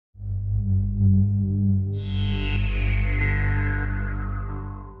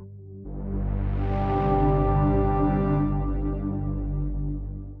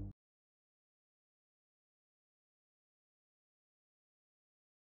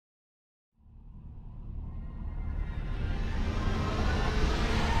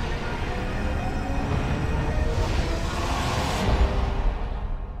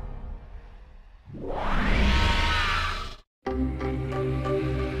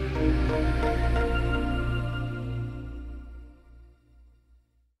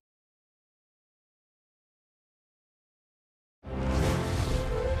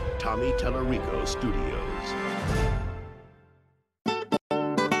Tommy Tellerico Studios.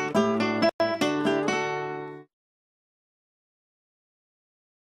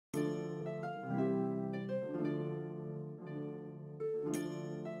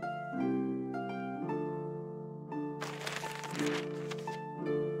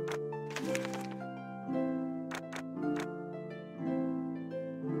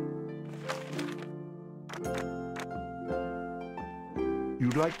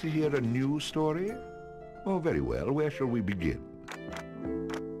 You'd like to hear a new story? Oh, very well. Where shall we begin?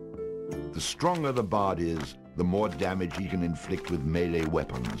 The stronger the bard is, the more damage he can inflict with melee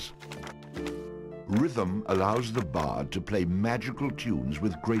weapons. Rhythm allows the bard to play magical tunes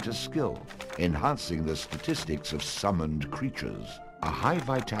with greater skill, enhancing the statistics of summoned creatures. A high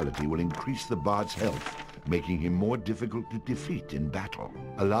vitality will increase the bard's health, making him more difficult to defeat in battle.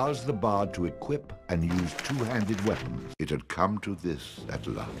 Allows the bard to equip and use two-handed weapons. It had come to this at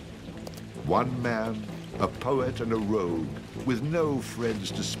last. One man, a poet and a rogue, with no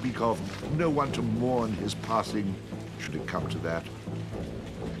friends to speak of, no one to mourn his passing, should it come to that.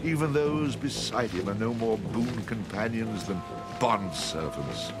 Even those beside him are no more boon companions than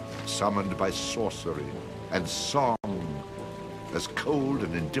bond-servants, summoned by sorcery and song, as cold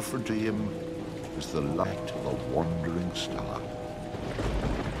and indifferent to him as the light of a wandering star.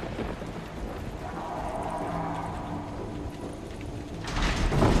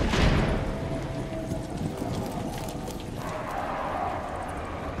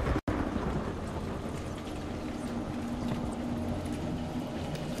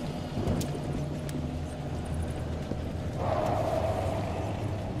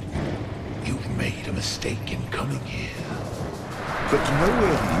 You've made a mistake in coming here. But to know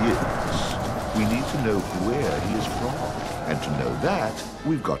where he is, we need to know where he is from. And to know that,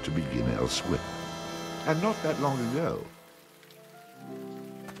 we've got to begin elsewhere. And not that long ago.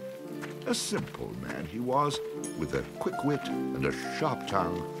 A simple man he was, with a quick wit and a sharp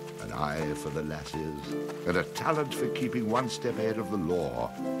tongue, an eye for the lasses, and a talent for keeping one step ahead of the law,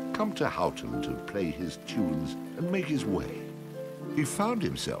 come to Houghton to play his tunes and make his way. He found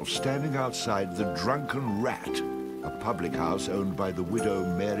himself standing outside the Drunken Rat, a public house owned by the widow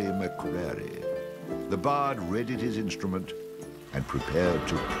Mary McCrary. The bard readied his instrument and prepared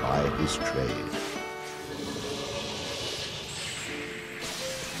to ply his trade.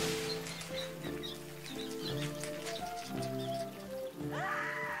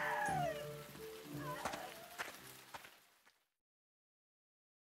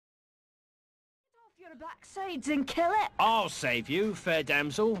 Your backsides and kill it. I'll save you, fair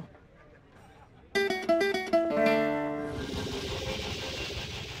damsel.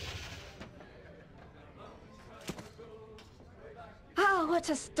 Ah, what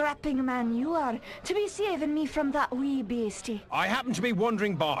a strapping man you are, to be saving me from that wee beastie. I happened to be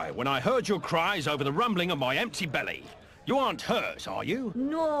wandering by when I heard your cries over the rumbling of my empty belly. You aren't hurt, are you?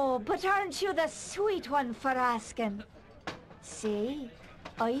 No, but aren't you the sweet one for asking? Say,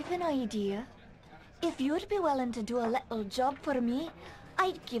 I've an idea. If you'd be willing to do a little job for me,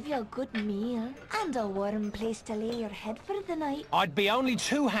 I'd give you a good meal and a warm place to lay your head for the night. I'd be only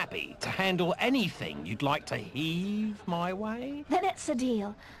too happy to handle anything you'd like to heave my way. Then it's a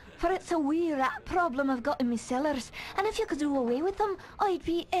deal, for it's a wee rat problem I've got in me cellars, and if you could do away with them, I'd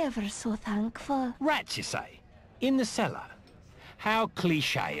be ever so thankful. Rats, you say? In the cellar? How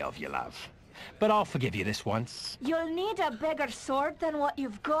cliché of you, love. But I'll forgive you this once. You'll need a bigger sword than what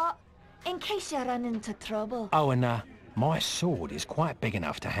you've got, in case you run into trouble. Oh, and my sword is quite big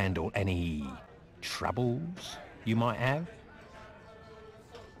enough to handle any troubles you might have.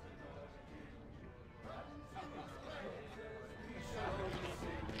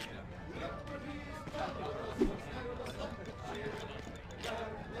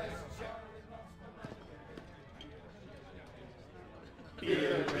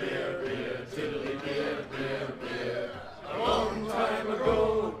 Beer, beer, beer, tiddly beer, beer, beer. A long time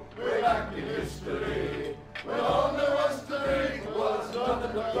ago, way back in history, when all there was to drink was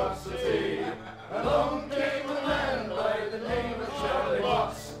nothing but prosody. Along came a man by the name of Charlie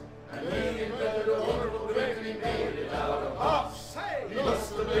Watts, and he invented a wonderful drink and he made it out of hops. He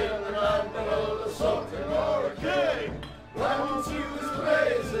must have been the man below the Sultan or a king. When to his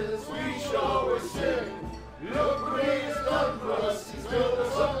praises we shall always sing. Look what he's done for us, he's filled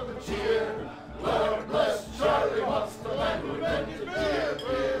us up with cheer. Lord bless Charlie Watts, the man who invented beer,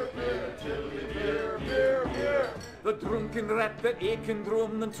 beer, beer, tiddly beer, beer, beer. The drunken rat that aching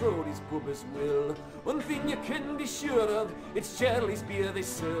drum and throw his pub as will. One thing you can be sure of, it's Charlie's beer they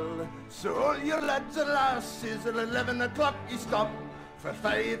sell. So all your lads and lasses at 11 o'clock you stop. For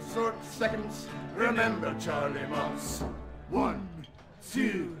 5 short seconds, remember Charlie Watts. 1,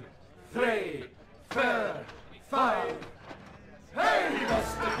 2, 3, 4, 5. Hey, he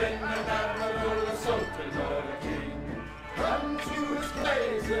must have been an admiral, a sultan, or a king. Unto his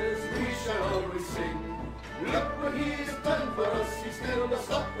praises we shall always sing. Look what he has done for us, he still must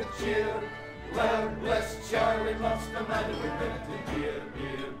stop with cheer. Well, bless Charlie, lost the man who invented beer,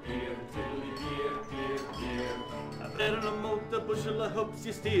 beer, beer, tiddly beer, beer, beer. A fair amount, a bushel of hoops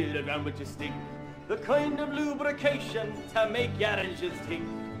you steer around with your stick. The kind of lubrication to make your engines tick.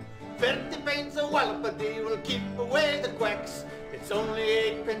 30 pence a wallop a day will keep away the quacks. It's only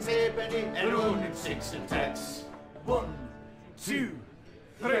 8 pence halfpenny and only 6 in tax. 1, 2,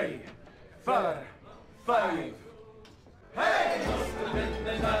 3, 4, 5. Hey, he must have been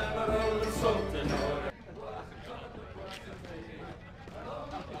an admiral, a sultan, or a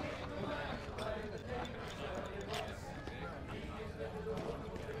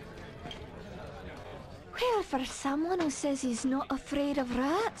Well, for someone who says he's not afraid of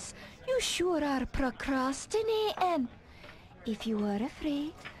rats, you sure are procrastinating. If you are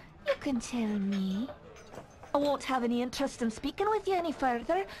afraid, you can tell me. I won't have any interest in speaking with you any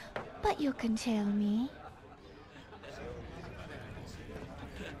further, but you can tell me.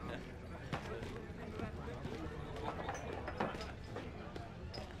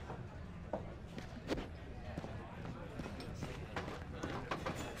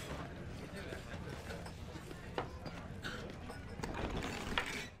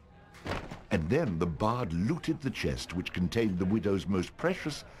 And then the bard looted the chest which contained the widow's most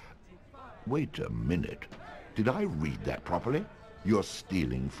precious... Wait a minute. Did I read that properly? You're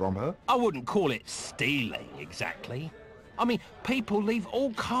stealing from her? I wouldn't call it stealing, exactly. I mean, people leave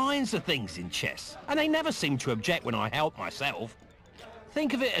all kinds of things in chests, and they never seem to object when I help myself.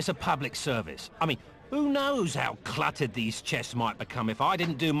 Think of it as a public service. I mean, who knows how cluttered these chests might become if I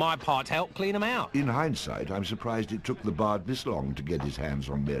didn't do my part to help clean them out. In hindsight, I'm surprised it took the bard this long to get his hands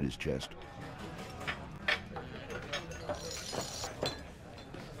on Mary's chest.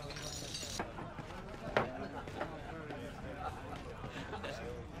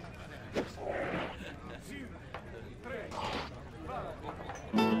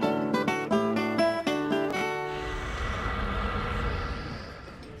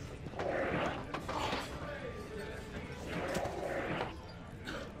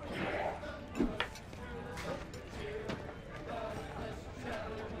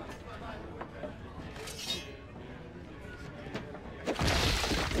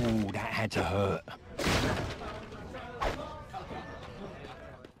 Ooh, that had to hurt.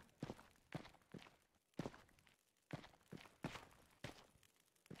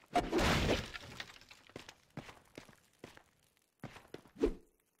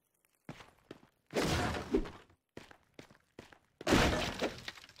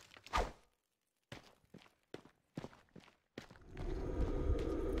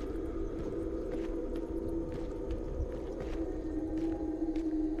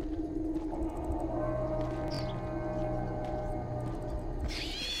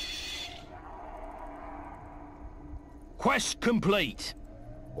 Quest complete.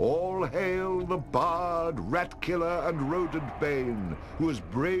 All hail the bard, rat killer, and rodent bane, who has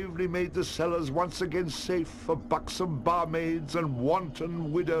bravely made the cellars once again safe for buxom barmaids and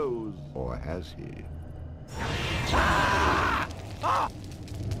wanton widows. Or has he?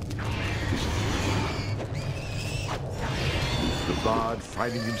 The bard,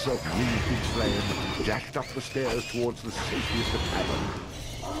 finding himself wreathed in flame, dashed up the stairs towards the safety of the tavern.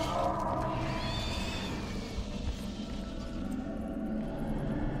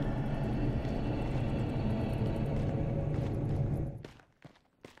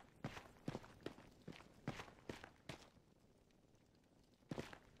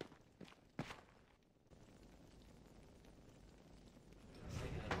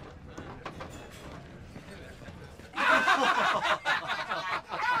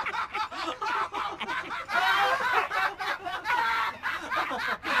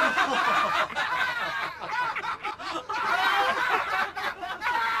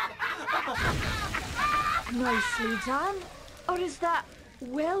 Nicely done. Or is that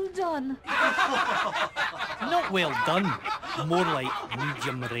well done? Not well done, more like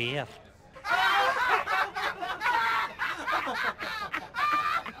medium rare.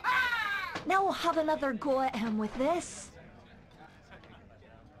 Now we'll have another go at him with this.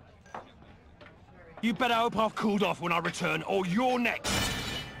 You better hope I've cooled off when I return, or you're next.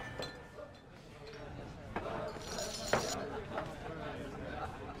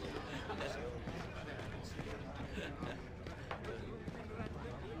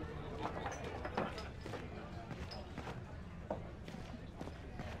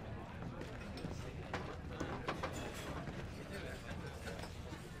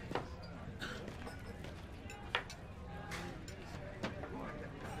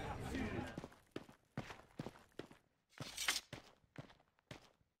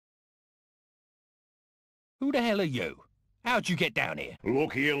 Who the hell are you? How'd you get down here?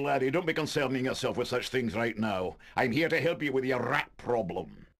 Look here, laddie, don't be concerning yourself with such things right now. I'm here to help you with your rat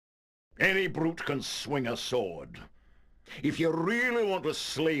problem. Any brute can swing a sword. If you really want to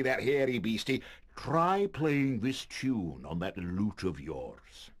slay that hairy beastie, try playing this tune on that lute of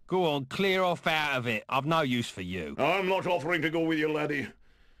yours. Go on, clear off out of it. I've no use for you. I'm not offering to go with you, laddie.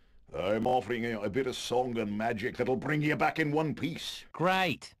 I'm offering you a bit of song and magic that'll bring you back in one piece.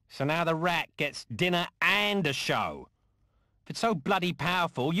 Great. So now the rat gets dinner and a show. If it's so bloody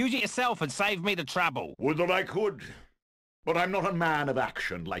powerful, use it yourself and save me the trouble. Would that I could. But I'm not a man of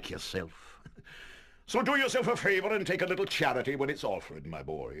action like yourself. So do yourself a favor and take a little charity when it's offered, my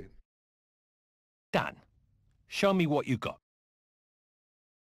boy. Done. Show me what you got.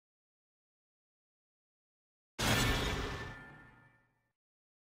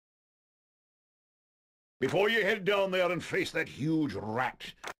 Before you head down there and face that huge rat,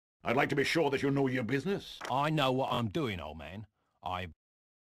 I'd like to be sure that you know your business. I know what I'm doing, old man.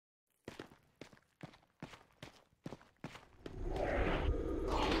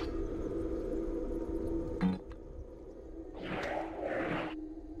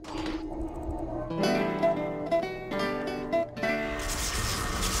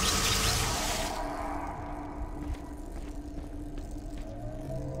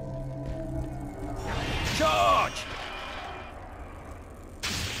 Charge!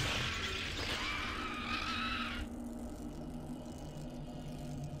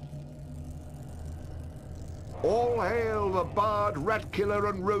 All hail the bard, rat killer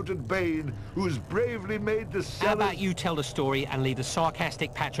and rodent bane, who's bravely made the How cellar... about you tell the story and leave the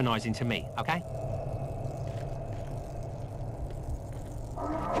sarcastic patronizing to me, okay?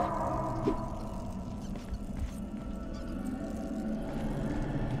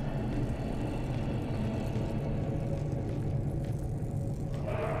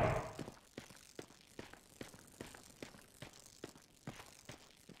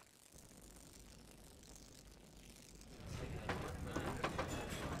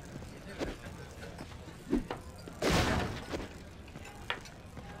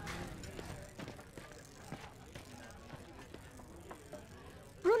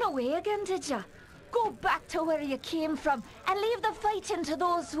 Run away again, did ya? Go back to where you came from and leave the fighting to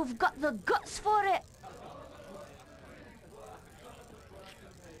those who've got the guts for it.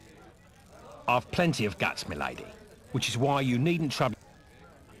 I've plenty of guts, milady, which is why you needn't trouble...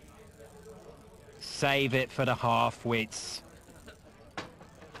 Save it for the half-wits.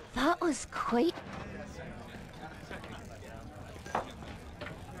 That was quite...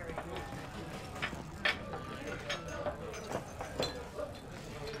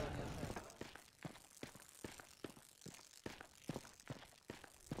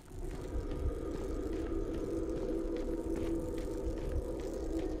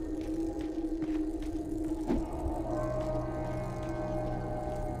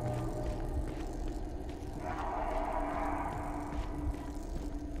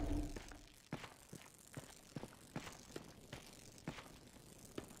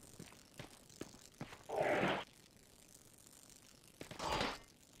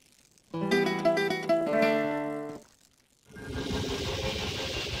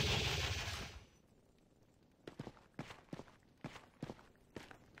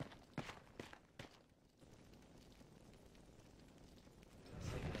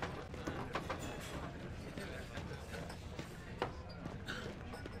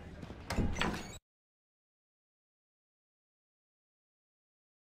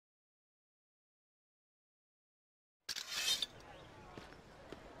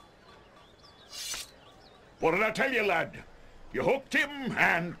 What did I tell you, lad? You hooked him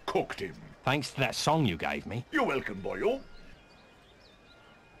and cooked him. Thanks to that song you gave me. You're welcome, boyo.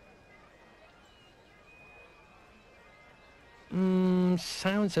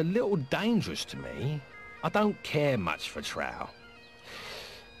 Sounds a little dangerous to me. I don't care much for trow.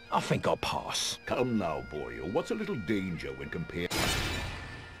 I think I'll pass. Come now, boyo. What's a little danger when compared...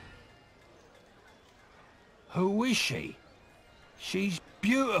 Who is she? She's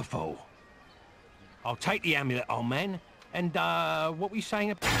beautiful. I'll take the amulet, old man. And, what were you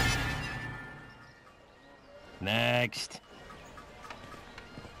saying about... Next.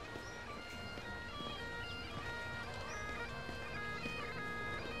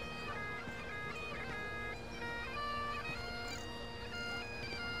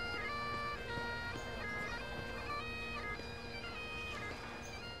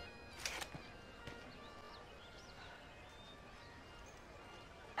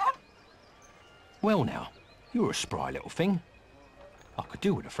 Well now, you're a spry little thing. I could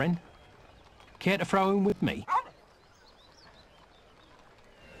do with a friend. Care to throw in with me?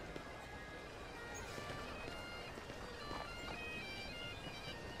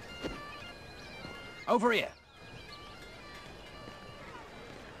 Over here.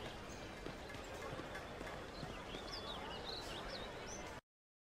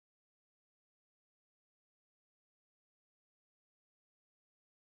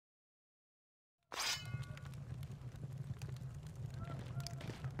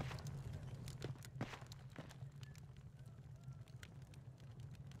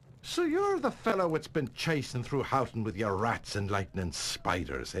 So you're the fellow that's been chasing through Houghton with your rats and lightning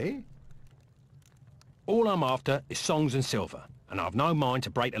spiders, eh? All I'm after is songs and silver, and I've no mind to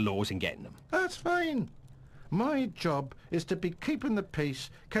break the laws in getting them. That's fine. My job is to be keeping the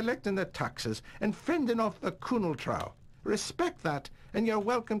peace, collecting the taxes, and fending off the Kunaltrow. Respect that, and you're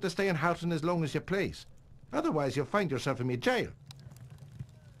welcome to stay in Houghton as long as you please. Otherwise, you'll find yourself in me jail.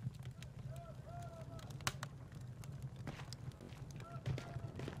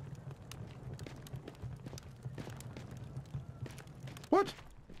 What?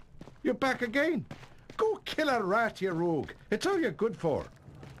 You're back again? Go kill a rat, you rogue. It's all you're good for.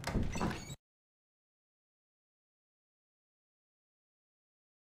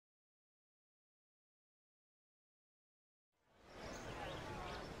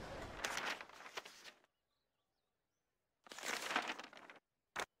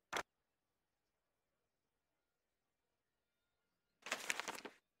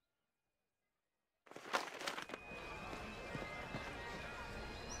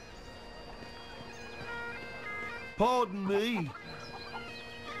 Pardon me.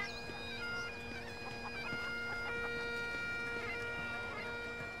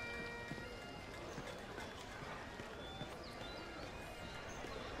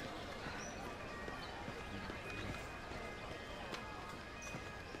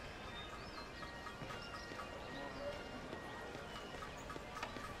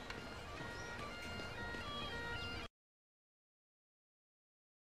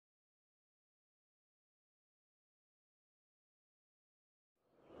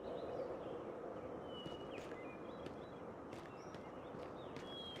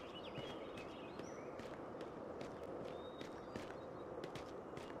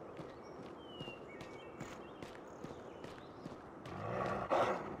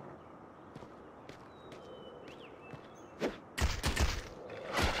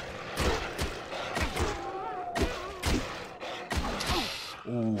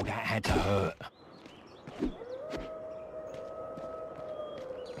 Ooh, that had to hurt.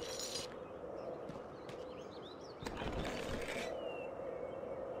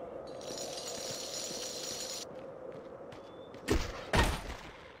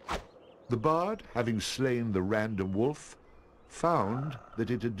 The bard, having slain the random wolf, found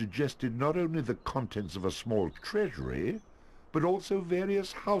that it had digested not only the contents of a small treasury, but also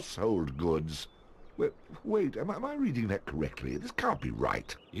various household goods. Wait, am I reading that correctly? This can't be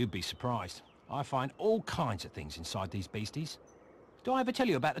right. You'd be surprised. I find all kinds of things inside these beasties. Do I ever tell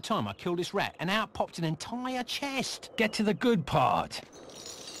you about the time I killed this rat and out popped an entire chest? Get to the good part.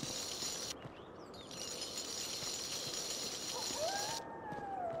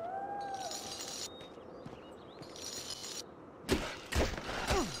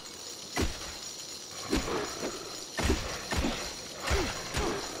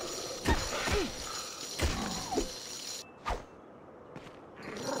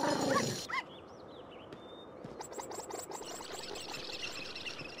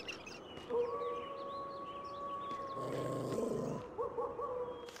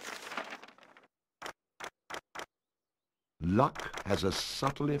 Luck has a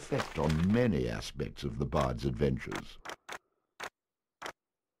subtle effect on many aspects of the bard's adventures.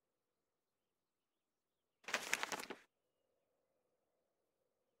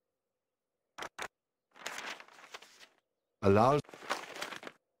 Allows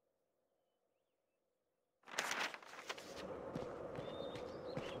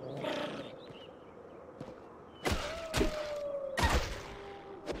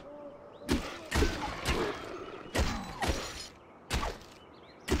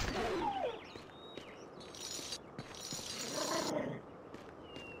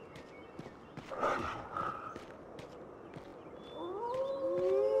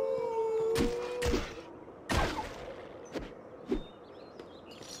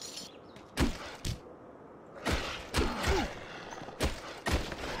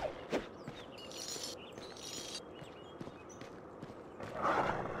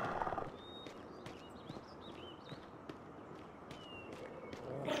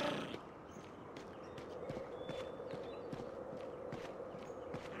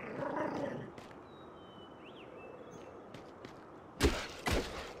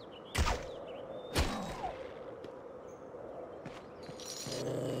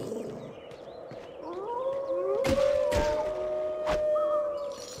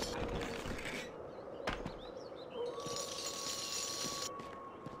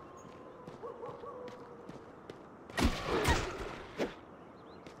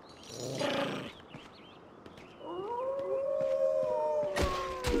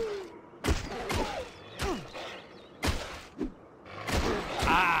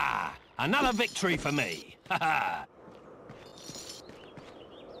Another victory for me. Ha ha.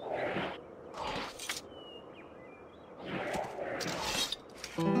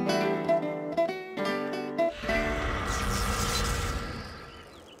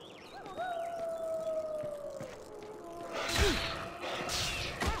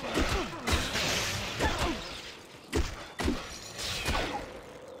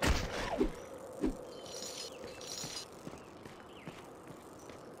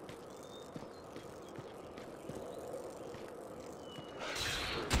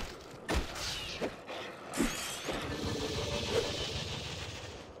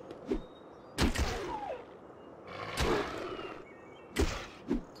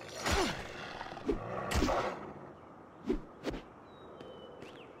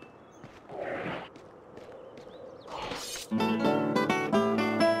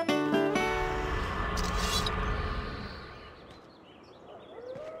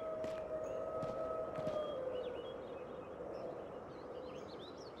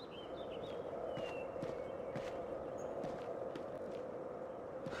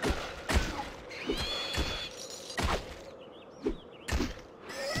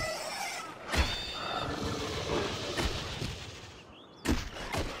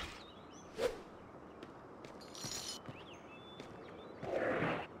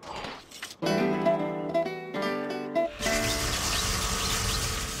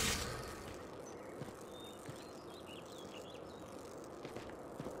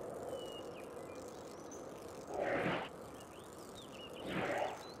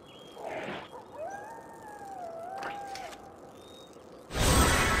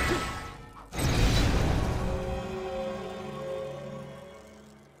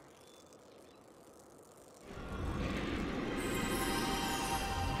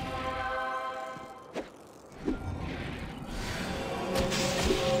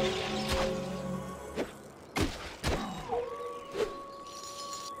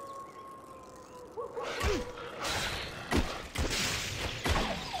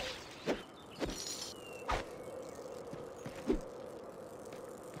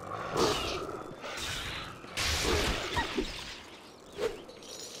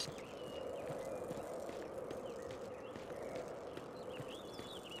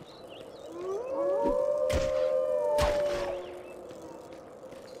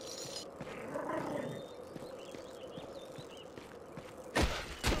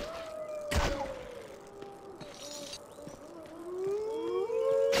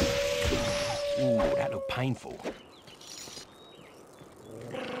 Ooh, that looked painful.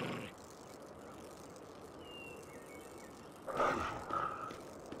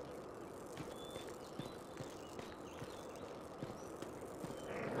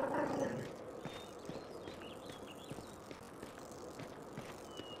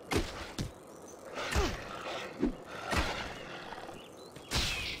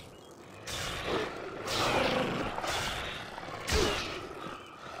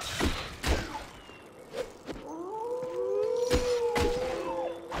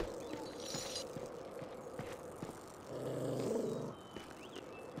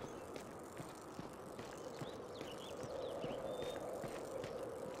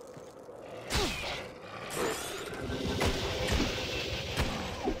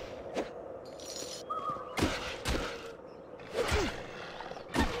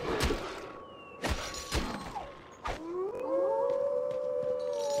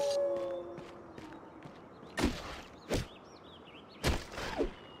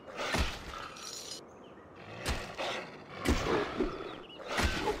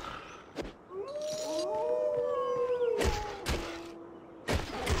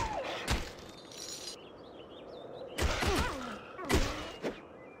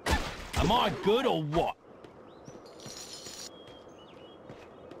 Am I good or what?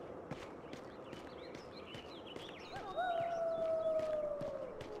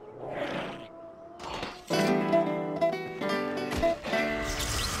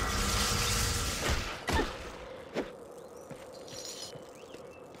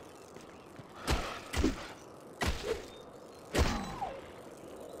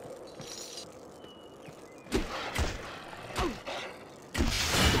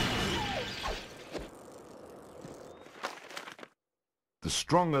 The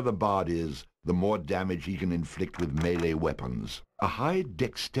stronger the bard is, the more damage he can inflict with melee weapons. A high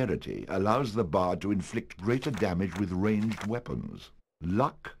dexterity allows the bard to inflict greater damage with ranged weapons.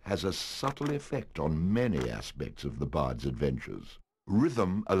 Luck has a subtle effect on many aspects of the bard's adventures.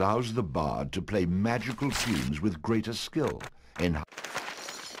 Rhythm allows the bard to play magical tunes with greater skill.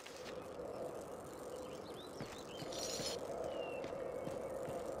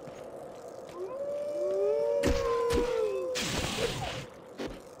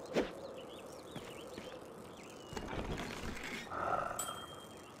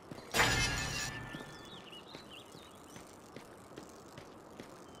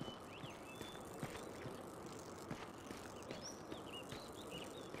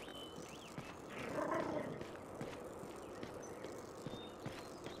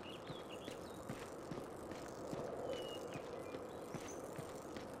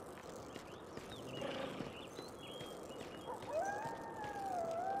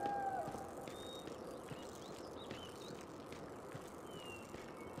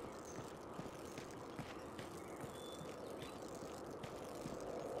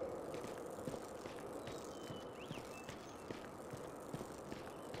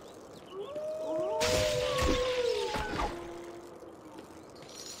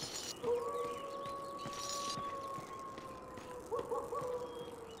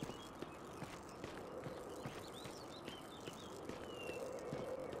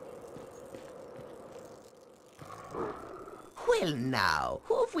 Well now,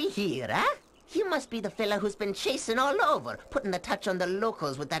 who have we here, eh? You must be the fella who's been chasing all over, putting the touch on the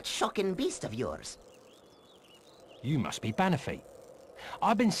locals with that shocking beast of yours. You must be Bannerfeet.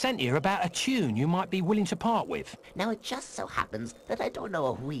 I've been sent here about a tune you might be willing to part with. Now, it just so happens that I don't know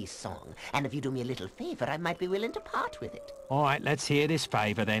a wee song, and if you do me a little favour, I might be willing to part with it. All right, let's hear this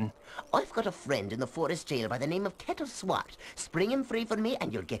favour then. I've got a friend in the forest jail by the name of Kettle Swat. Spring him free for me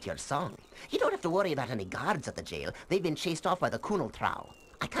and you'll get your song. You don't have to worry about any guards at the jail. They've been chased off by the Kunal Trow.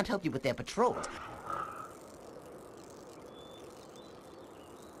 I can't help you with their patrols,